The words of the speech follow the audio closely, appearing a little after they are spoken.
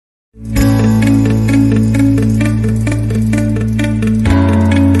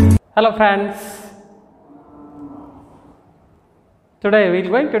Hello friends, today we are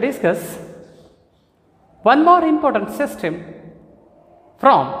going to discuss one more important system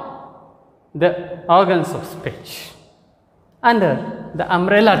from the organs of speech under the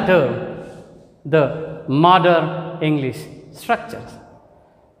umbrella term the modern English structures.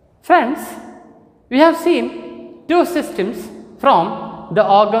 Friends, we have seen two systems from the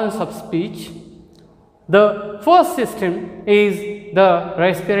organs of speech. The first system is the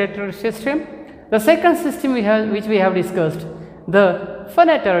respiratory system. The second system which we have discussed, the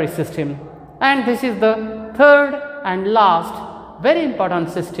phonatory system, and this is the third and last very important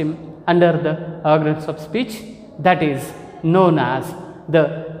system under the organs of speech, that is known as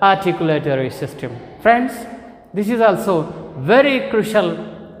the articulatory system. Friends, this is also very crucial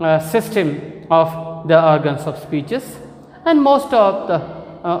system of the organs of speeches, and most of the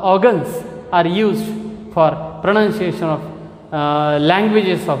organs are used for pronunciation of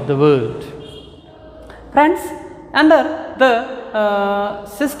languages of the world. Friends, under the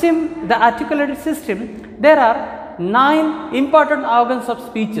system, the articulatory system, there are 9 important organs of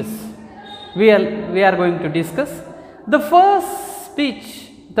speeches we are going to discuss. The first speech,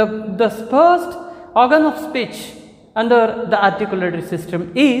 the first organ of speech under the articulatory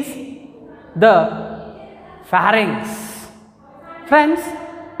system is the pharynx. Friends,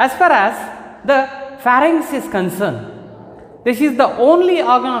 as far as the pharynx is concerned, this is the only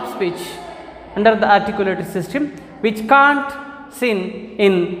organ of speech under the articulatory system which can't seen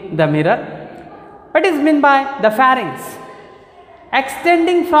in the mirror. What is meant by the pharynx?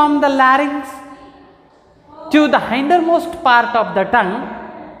 Extending from the larynx to the hindermost part of the tongue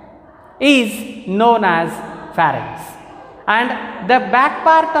is known as pharynx, and the back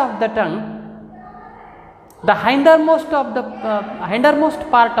part of the tongue, the hindermost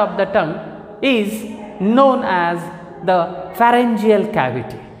part of the tongue is known as the pharyngeal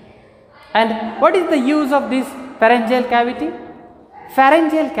cavity. And what is the use of this pharyngeal cavity?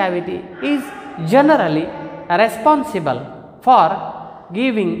 Pharyngeal cavity is generally responsible for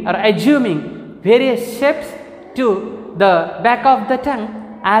giving or assuming various shapes to the back of the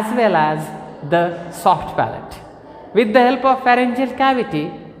tongue as well as the soft palate. With the help of pharyngeal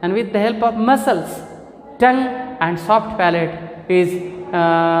cavity and with the help of muscles, tongue and soft palate is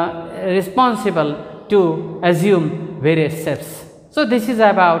responsible to assume various shapes. So this is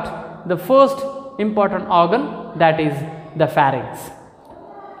about the first important organ, that is the pharynx.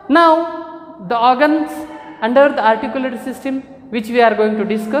 Now the organs under the articulatory system which we are going to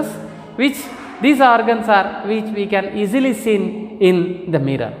discuss, which these organs are which we can easily see in the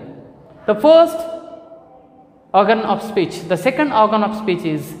mirror. The first organ of speech, the second organ of speech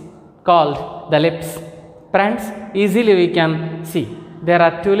is called the lips. Friends, easily we can see there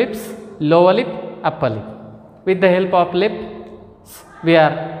are two lips, lower lip, upper lip. With the help of lips, we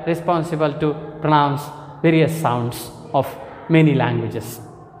are responsible to pronounce various sounds of many languages.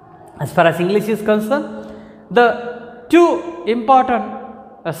 As far as English is concerned, the two important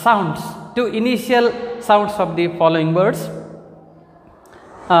two initial sounds of the following words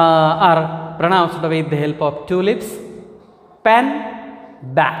are pronounced with the help of two lips: pen,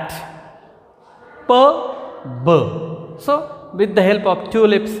 bat, p, b. So with the help of two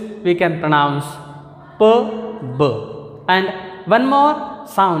lips we can pronounce p, b. And one more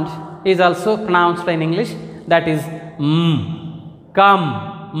sound is also pronounced in English, that is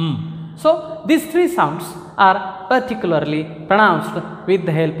come. So these three sounds are particularly pronounced with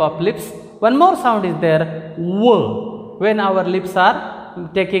the help of lips. One more sound is there, w, when our lips are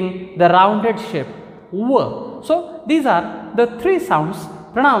taking the rounded shape, w. So these are the three sounds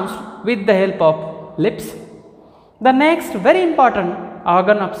pronounced with the help of lips. The next very important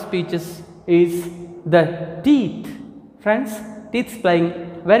organ of speeches is the teeth. Friends, teeth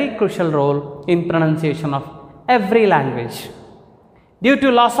playing very crucial role in pronunciation of every language. Due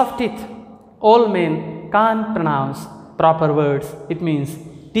to loss of teeth, old men can't pronounce proper words. It means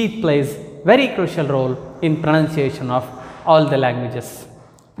teeth plays very crucial role in pronunciation of all the languages.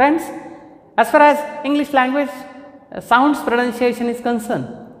 Friends, as far as English language sounds pronunciation is concerned,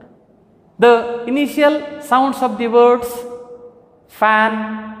 the initial sounds of the words fan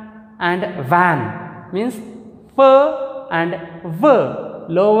and van means f and v,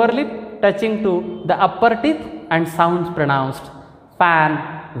 lower lip touching to the upper teeth and sounds pronounced fan,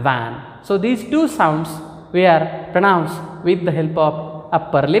 van. So these two sounds we are pronounced with the help of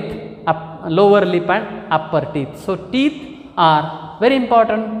upper lip, lower lip and upper teeth. So teeth are very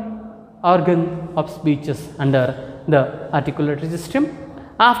important organ of speeches under the articulatory system.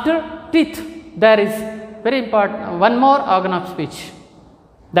 After teeth, there is very important one more organ of speech,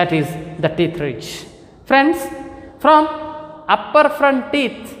 that is the teeth ridge. Friends, from upper front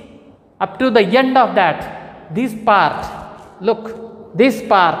teeth up to the end of that, this part, look, this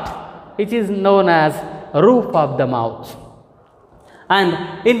part, which is known as roof of the mouth.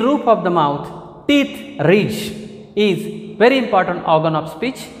 And in roof of the mouth, teeth ridge is very important organ of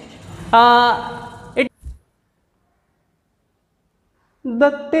speech.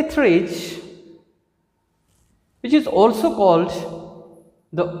 The teeth ridge, which is also called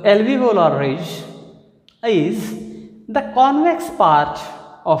the alveolar ridge, is the convex part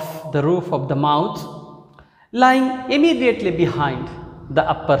of the roof of the mouth lying immediately behind the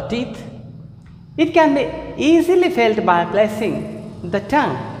upper teeth. It can be easily felt by placing the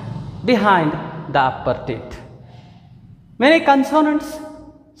tongue behind the upper teeth. Many consonants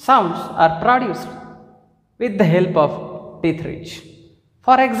sounds are produced with the help of teeth ridge.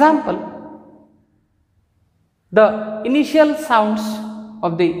 For example, the initial sounds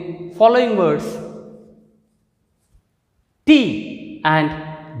of the following words T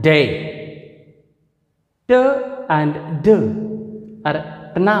and day, T and D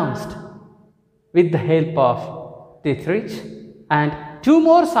are pronounced with the help of teeth ridge, and two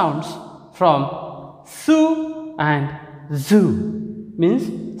more sounds from Su and Zu, means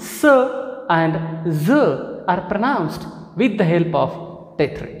S and Z are pronounced with the help of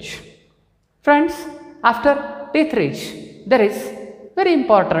teeth ridge. Friends, after teeth ridge, there is very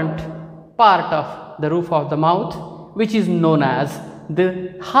important part of the roof of the mouth, which is known as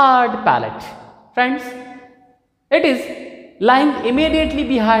the hard palate. Friends, it is lying immediately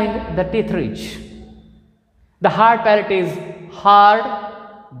behind the teeth ridge. The hard palate is hard,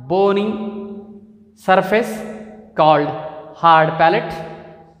 bony surface called hard palate,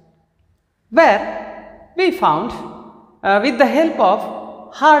 where we found with the help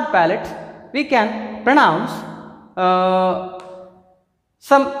of hard palate we can pronounce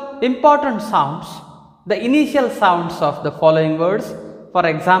some important sounds, the initial sounds of the following words. For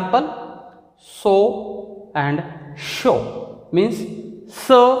example, so and show, means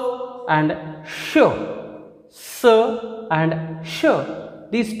so and show, so and show.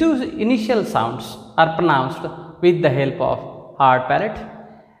 These two initial sounds are pronounced with the help of hard palate.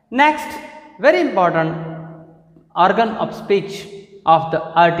 Next, very important organ of speech of the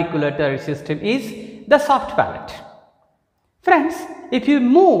articulatory system is the soft palate. Friends, if you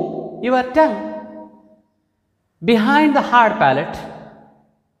move your tongue behind the hard palate,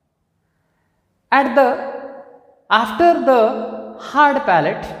 after the hard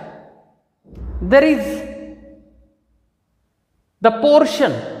palate, there is the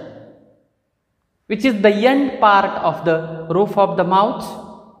portion which is the end part of the roof of the mouth,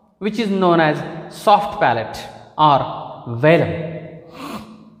 which is known as soft palate or velum.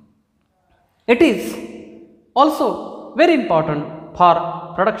 It is also very important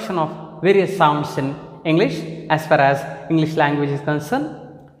for production of various sounds in English as far as English language is concerned,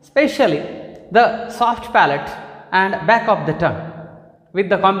 especially the soft palate and back of the tongue. With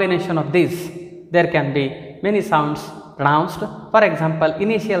the combination of these, there can be many sounds pronounced. For example,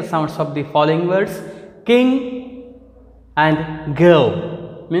 initial sounds of the following words king and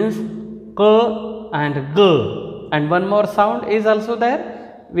girl, means k and g, and one more sound is also there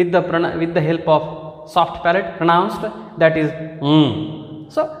with the help of soft palate pronounced, that is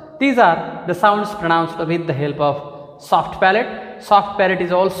So these are the sounds pronounced with the help of soft palate. Soft palate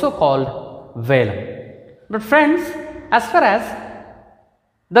is also called velum. But friends, as far as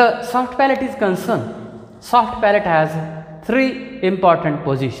the soft palate is concerned, soft palate has three important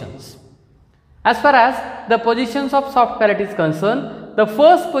positions. As far as the positions of soft palate is concerned, the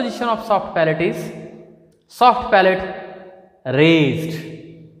first position of soft palate is soft palate raised.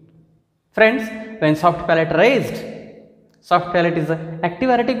 Friends, when soft palate raised, soft palate is an active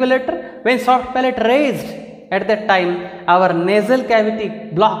articulator. When soft palate raised, at that time our nasal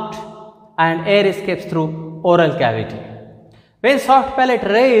cavity blocked and air escapes through oral cavity. When soft palate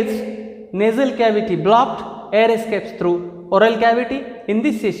raised, nasal cavity blocked, air escapes through oral cavity. In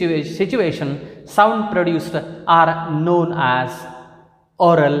this situation, sound produced are known as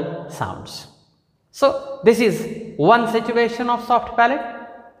oral sounds. So this is one situation of soft palate.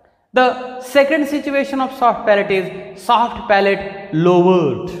 The second situation of soft palate is soft palate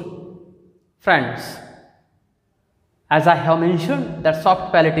lowered. Friends, as I have mentioned that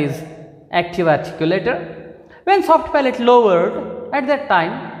soft palate is active articulator. When soft palate lowered, at that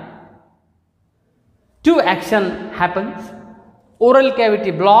time two action happens. Oral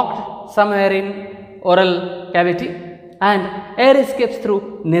cavity blocked somewhere in oral cavity and air escapes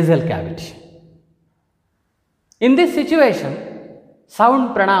through nasal cavity. In this situation,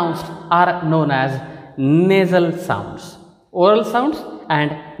 sound pronounced are known as nasal sounds, oral sounds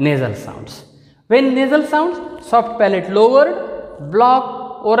and nasal sounds. When nasal sounds, soft palate lowered,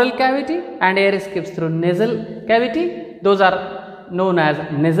 blocked oral cavity and air escapes through nasal cavity. Those are known as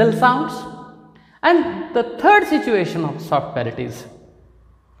nasal sounds. And the third situation of soft palate is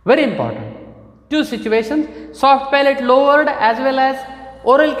very important. Two situations, soft palate lowered as well as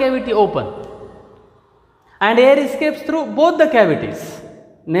oral cavity open, and air escapes through both the cavities,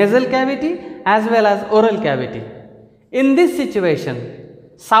 nasal cavity as well as oral cavity. In this situation,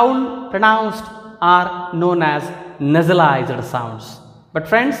 sound pronounced are known as nasalized sounds. But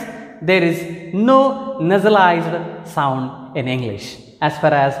friends, there is no nasalized sound in English as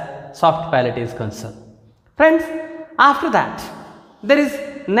far as soft palate is concerned. Friends, after that, there is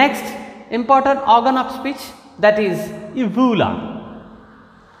next important organ of speech, that is uvula.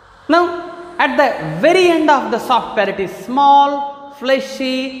 Now, at the very end of the soft palate is small,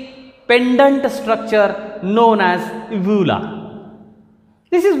 fleshy, pendant structure known as uvula.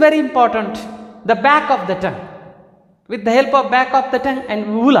 This is very important. The back of the tongue. With the help of back of the tongue and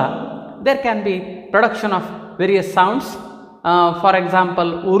uvula, there can be production of various sounds. For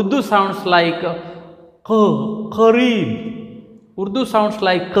example, Urdu sounds like Kareeb. Urdu sounds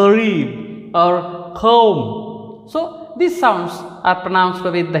like Kareeb or Kaum. So, these sounds are pronounced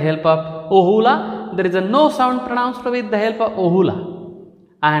with the help of Uula. There is a no sound pronounced with the help of Uula.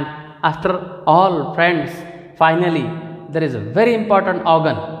 And after all, friends, finally, there is a very important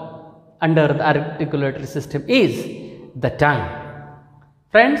organ under the articulatory system is the tongue.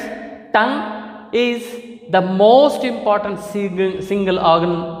 Friends, tongue is the most important single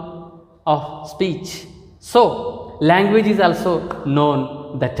organ of speech. So, language is also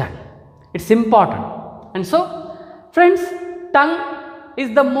known the tongue. It's important. And so, friends, tongue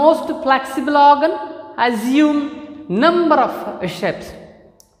is the most flexible organ, assume number of shapes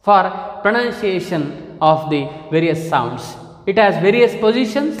for pronunciation of the various sounds. It has various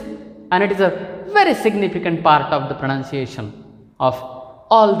positions and it is a very significant part of the pronunciation of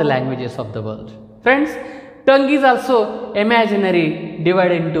all the languages of the world. Friends, tongue is also imaginary,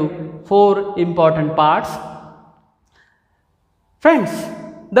 divided into 4 important parts. Friends,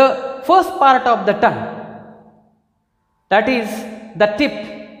 the first part of the tongue, that is the tip.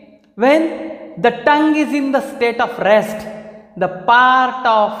 When the tongue is in the state of rest, the part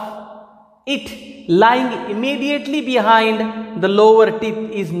of it lying immediately behind the lower teeth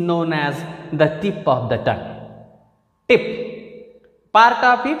is known as the tip of the tongue. Tip. Part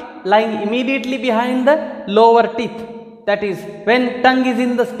of it lying immediately behind the lower teeth. That is, when tongue is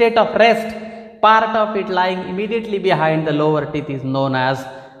in the state of rest, part of it lying immediately behind the lower teeth is known as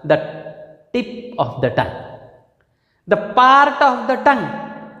the tip of the tongue. The part of the tongue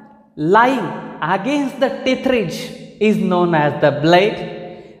lying against the teeth ridge is known as the blade.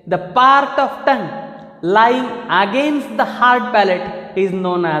 The part of tongue lying against the hard palate is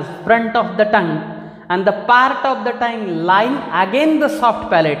known as front of the tongue, and the part of the tongue lying against the soft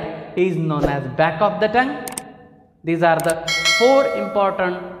palate is known as back of the tongue. These are the 4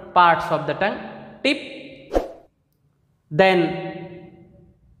 important parts of the tongue: tip, then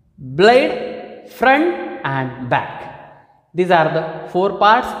blade, front and back. These are the 4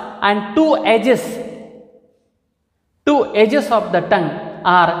 parts, and 2 edges of the tongue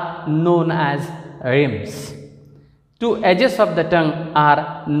are known as rims. 2 edges of the tongue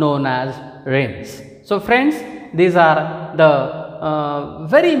are known as rims. So, friends, these are the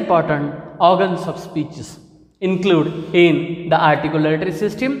very important organs of speeches included in the articulatory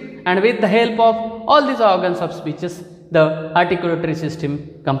system, and with the help of all these organs of speeches, the articulatory system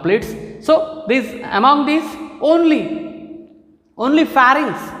completes. So, among these only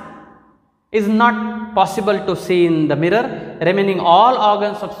pharynx is not possible to see in the mirror. Remaining all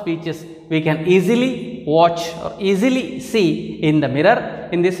organs of speeches we can easily watch or easily see in the mirror.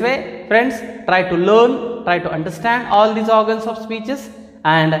 In this way, friends, try to learn, try to understand all these organs of speeches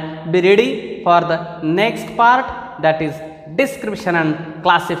and be ready for the next part, that is description and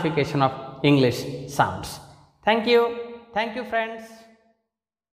classification of English sounds. Thank you. Thank you, friends.